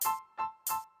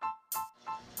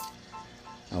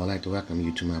I would like to welcome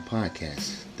you to my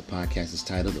podcast. The podcast is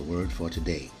titled The Word for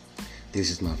Today.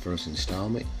 This is my first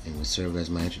installment and will serve as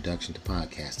my introduction to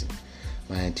podcasting.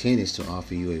 My intent is to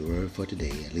offer you a word for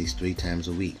today at least 3 times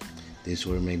a week. This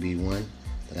word may be one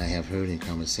that I have heard in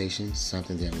conversation,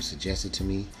 something that was suggested to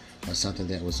me, or something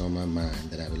that was on my mind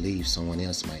that I believe someone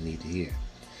else might need to hear.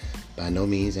 By no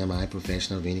means am I a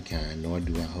professional of any kind, nor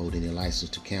do I hold any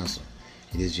license to counsel.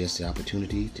 It is just the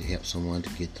opportunity to help someone to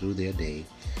get through their day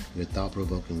with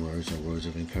thought-provoking words or words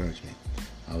of encouragement.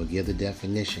 I will give the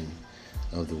definition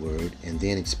of the word and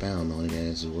then expound on it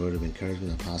as a word of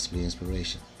encouragement or possibly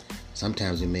inspiration.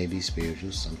 Sometimes it may be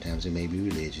spiritual, sometimes it may be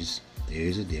religious. There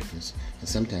is a difference, and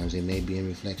sometimes it may be in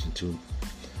reflection to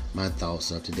my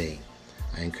thoughts of today.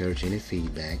 I encourage any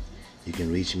feedback. You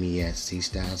can reach me at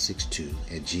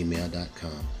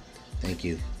cstyle62@gmail.com. Thank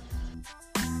you.